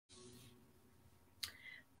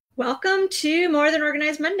Welcome to More Than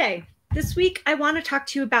Organized Monday. This week, I want to talk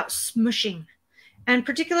to you about smushing, and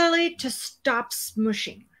particularly to stop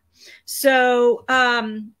smushing. So,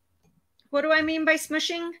 what do I mean by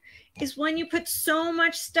smushing? Is when you put so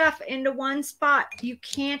much stuff into one spot, you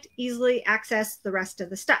can't easily access the rest of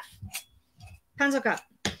the stuff. Pencil cup.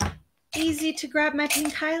 Easy to grab my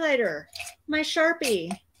pink highlighter, my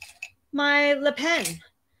Sharpie, my Le Pen.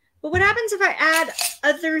 But what happens if I add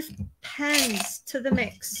other pens to the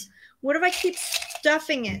mix? What if I keep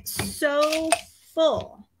stuffing it so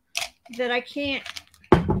full that I can't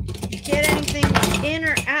get anything in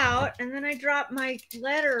or out, and then I drop my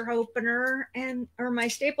letter opener or my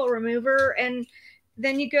staple remover, and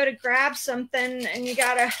then you go to grab something and you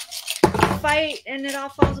gotta fight and it all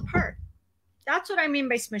falls apart? That's what I mean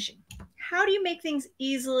by smushing. How do you make things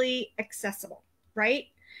easily accessible, right?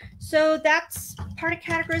 So that's part of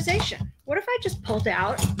categorization. What if I just pulled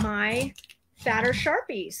out my fatter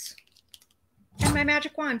Sharpies and my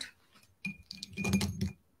magic wand?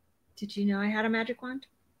 Did you know I had a magic wand?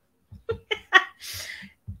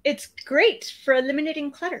 It's great for eliminating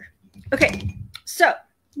clutter. Okay, so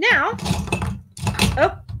now,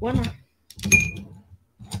 one more.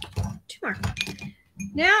 Two more.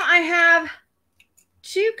 Now I have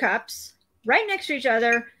two cups right next to each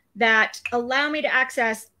other that allow me to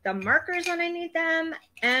access the markers when I need them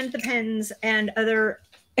and the pens and other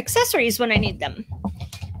accessories when I need them.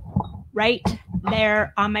 Right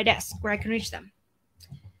there on my desk where I can reach them.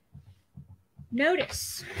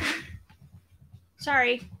 Notice.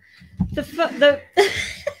 Sorry. The video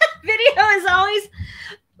is always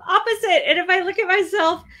opposite. And if I look at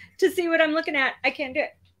myself to see what I'm looking at, I can't do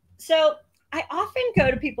it. So I often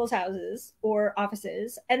go to people's houses or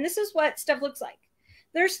offices, and this is what stuff looks like.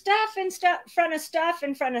 There's stuff in front of stuff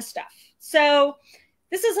in front of stuff. So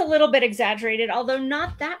this is a little bit exaggerated, although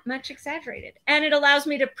not that much exaggerated. And it allows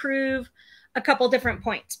me to prove a couple different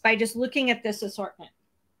points by just looking at this assortment.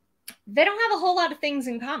 They don't have a whole lot of things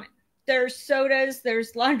in common. There's sodas,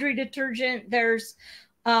 there's laundry detergent, there's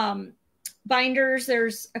binders,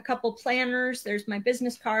 there's a couple planners, there's my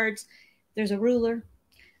business cards, there's a ruler.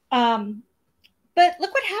 But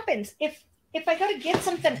look what happens. If I go to get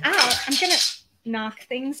something out, I'm going to knock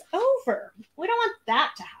things over. We don't want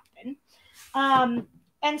that to happen.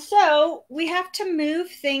 And so we have to move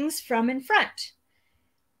things from in front.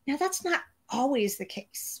 Now, that's not always the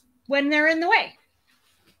case when they're in the way.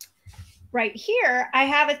 Right here, I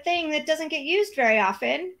have a thing that doesn't get used very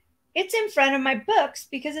often. It's in front of my books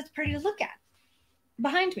because it's pretty to look at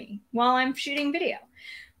behind me while I'm shooting video.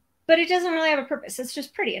 But it doesn't really have a purpose. It's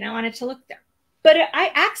just pretty, and I want it to look there. But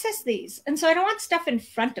I access these, and so I don't want stuff in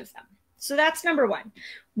front of them. So that's number one.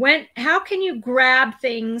 How can you grab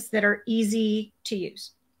things that are easy to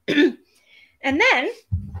use? And then,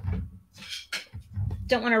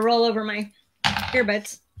 don't want to roll over my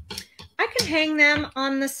earbuds. I can hang them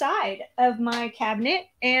on the side of my cabinet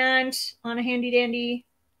and on a handy dandy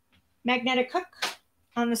magnetic hook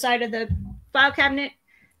on the side of the file cabinet.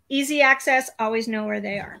 Easy access, always know where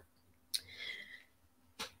they are.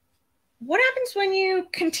 What happens when you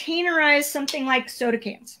containerize something like soda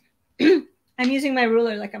cans? I'm using my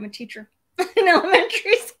ruler like I'm a teacher in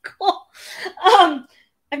elementary school.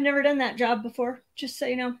 I've never done that job before, just so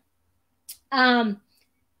you know. I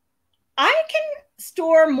can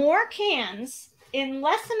store more cans in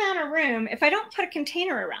less amount of room if I don't put a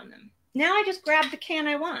container around them. Now I just grab the can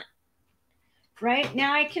I want. Right?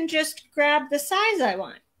 Now I can just grab the size I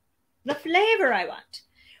want, the flavor I want.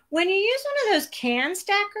 When you use one of those can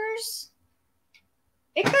stackers,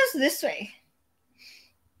 it goes this way.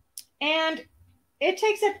 And it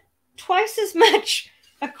takes up twice as much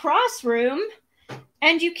across room,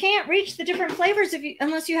 and you can't reach the different flavors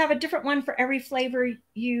unless you have a different one for every flavor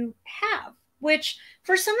you have, which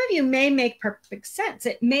for some of you may make perfect sense.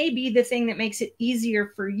 It may be the thing that makes it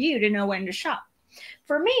easier for you to know when to shop.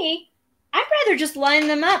 For me, I'd rather just line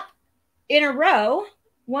them up in a row,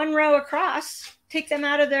 one row across, take them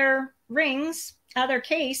out of their rings, out of their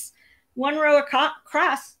case, one row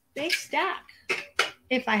across, they stack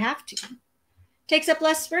if I have to. Takes up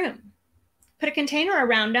less room. Put a container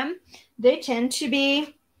around them, they tend to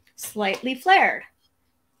be slightly flared.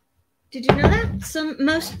 Did you know that?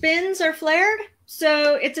 Most bins are flared,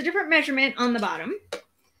 so it's a different measurement on the bottom.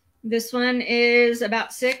 This one is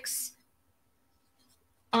about 6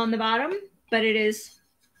 on the bottom, but it is,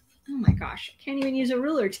 oh my gosh, I can't even use a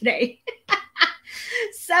ruler today.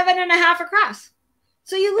 7.5 across.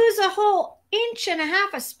 So you lose a whole 1.5 inches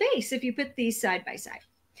of space if you put these side by side.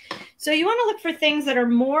 So you want to look for things that are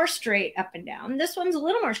more straight up and down. This one's a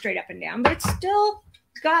little more straight up and down, but it's still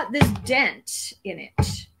got this dent in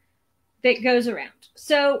it that goes around.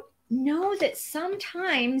 So know that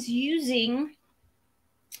sometimes using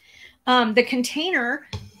the container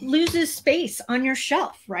loses space on your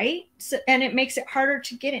shelf, right? So, and it makes it harder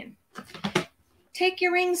to get in. Take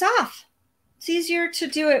your rings off. It's easier to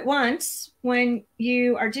do it once when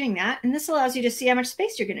you are doing that. And this allows you to see how much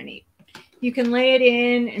space you're going to need. You can lay it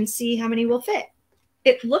in and see how many will fit.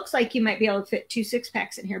 It looks like you might be able to fit 2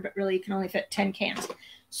 6-packs in here, but really you can only fit 10 cans.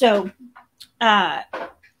 So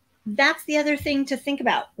that's the other thing to think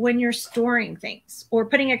about when you're storing things or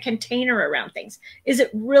putting a container around things. Is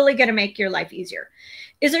it really going to make your life easier?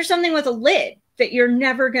 Is there something with a lid that you're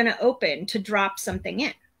never going to open to drop something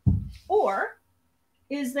in? Or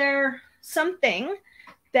is there something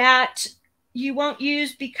that you won't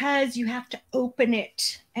use because you have to open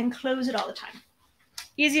it and close it all the time?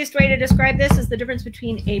 Easiest way to describe this is the difference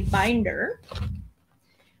between a binder,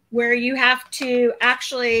 where you have to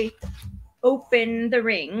actually open the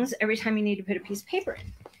rings every time you need to put a piece of paper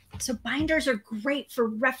in. So binders are great for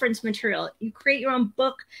reference material. You create your own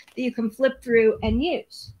book that you can flip through and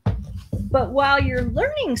use. But while you're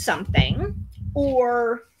learning something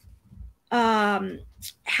or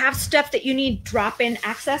have stuff that you need drop-in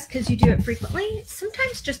access because you do it frequently,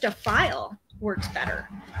 sometimes just a file works better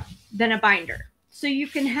than a binder. So you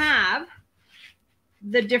can have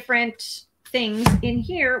the different things in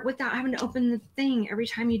here without having to open the thing every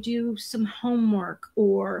time you do some homework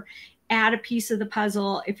or add a piece of the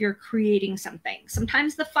puzzle if you're creating something.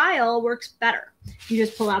 Sometimes the file works better. You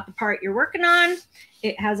just pull out the part you're working on.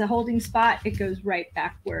 It has a holding spot. It goes right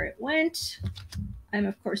back where it went. I'm,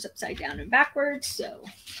 of course, upside down and backwards, so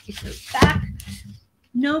it goes back.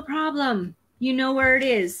 No problem. You know where it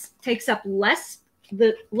is. Takes up less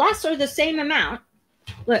or the same amount.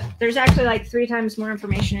 Look, there's actually like 3 times more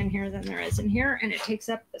information in here than there is in here, and it takes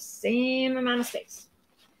up the same amount of space.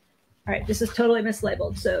 All right, this is totally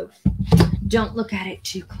mislabeled, so don't look at it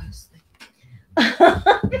too closely.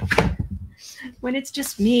 When it's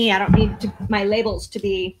just me, I don't need my labels to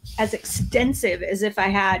be as extensive as if I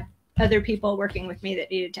had other people working with me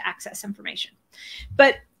that needed to access information.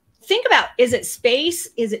 But think about, is it space?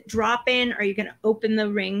 Is it drop-in? Are you going to open the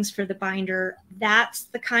rings for the binder? That's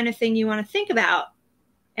the kind of thing you want to think about.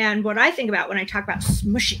 And what I think about when I talk about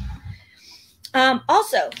smushing.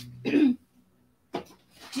 Also, do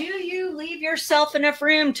you leave yourself enough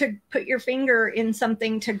room to put your finger in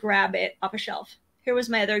something to grab it off a shelf? Here was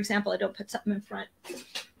my other example. I don't put something in front.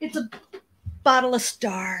 It's a bottle of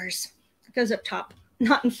stars. It goes up top,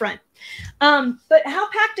 not in front. But how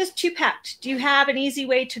packed is too packed? Do you have an easy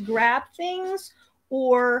way to grab things,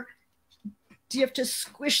 or do you have to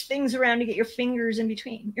squish things around to get your fingers in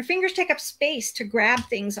between? Your fingers take up space to grab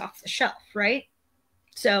things off the shelf, right?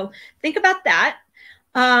 So think about that.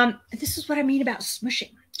 This is what I mean about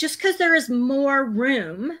smushing. Just because there is more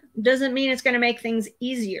room doesn't mean it's going to make things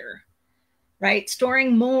easier, right?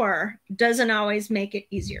 Storing more doesn't always make it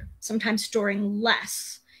easier. Sometimes storing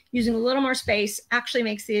less, using a little more space, actually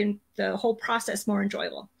makes the whole process more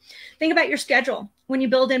enjoyable. Think about your schedule. When you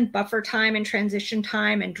build in buffer time and transition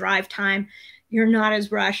time and drive time, you're not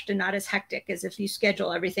as rushed and not as hectic as if you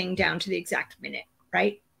schedule everything down to the exact minute,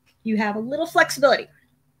 right? You have a little flexibility.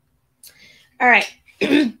 All right.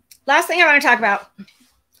 Last thing I want to talk about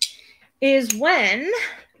is, when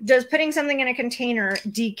does putting something in a container,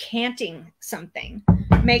 decanting something,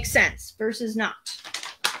 make sense versus not?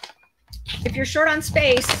 If you're short on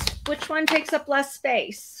space, which one takes up less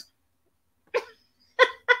space?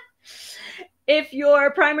 If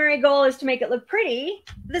your primary goal is to make it look pretty,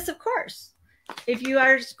 this, of course. If you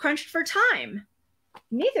are crunched for time,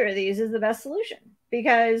 neither of these is the best solution,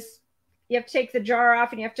 because you have to take the jar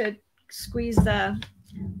off and you have to squeeze the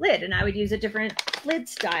lid, and I would use a different lid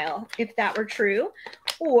style if that were true.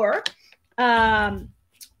 Or I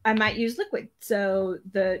might use liquid so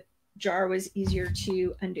the jar was easier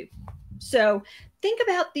to undo. So think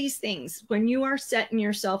about these things when you are setting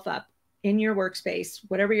yourself up in your workspace,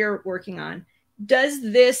 whatever you're working on. Does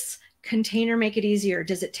this container make it easier?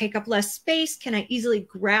 Does it take up less space? Can I easily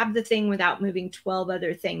grab the thing without moving 12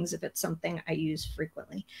 other things if it's something I use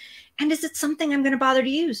frequently? And is it something I'm going to bother to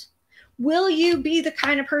use? Will you be the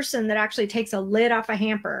kind of person that actually takes a lid off a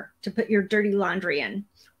hamper to put your dirty laundry in?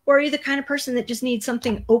 Or are you the kind of person that just needs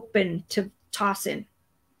something open to toss in?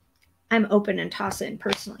 I'm open and toss in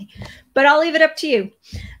personally, but I'll leave it up to you.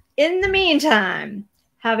 In the meantime,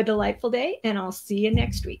 have a delightful day, and I'll see you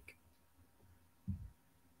next week.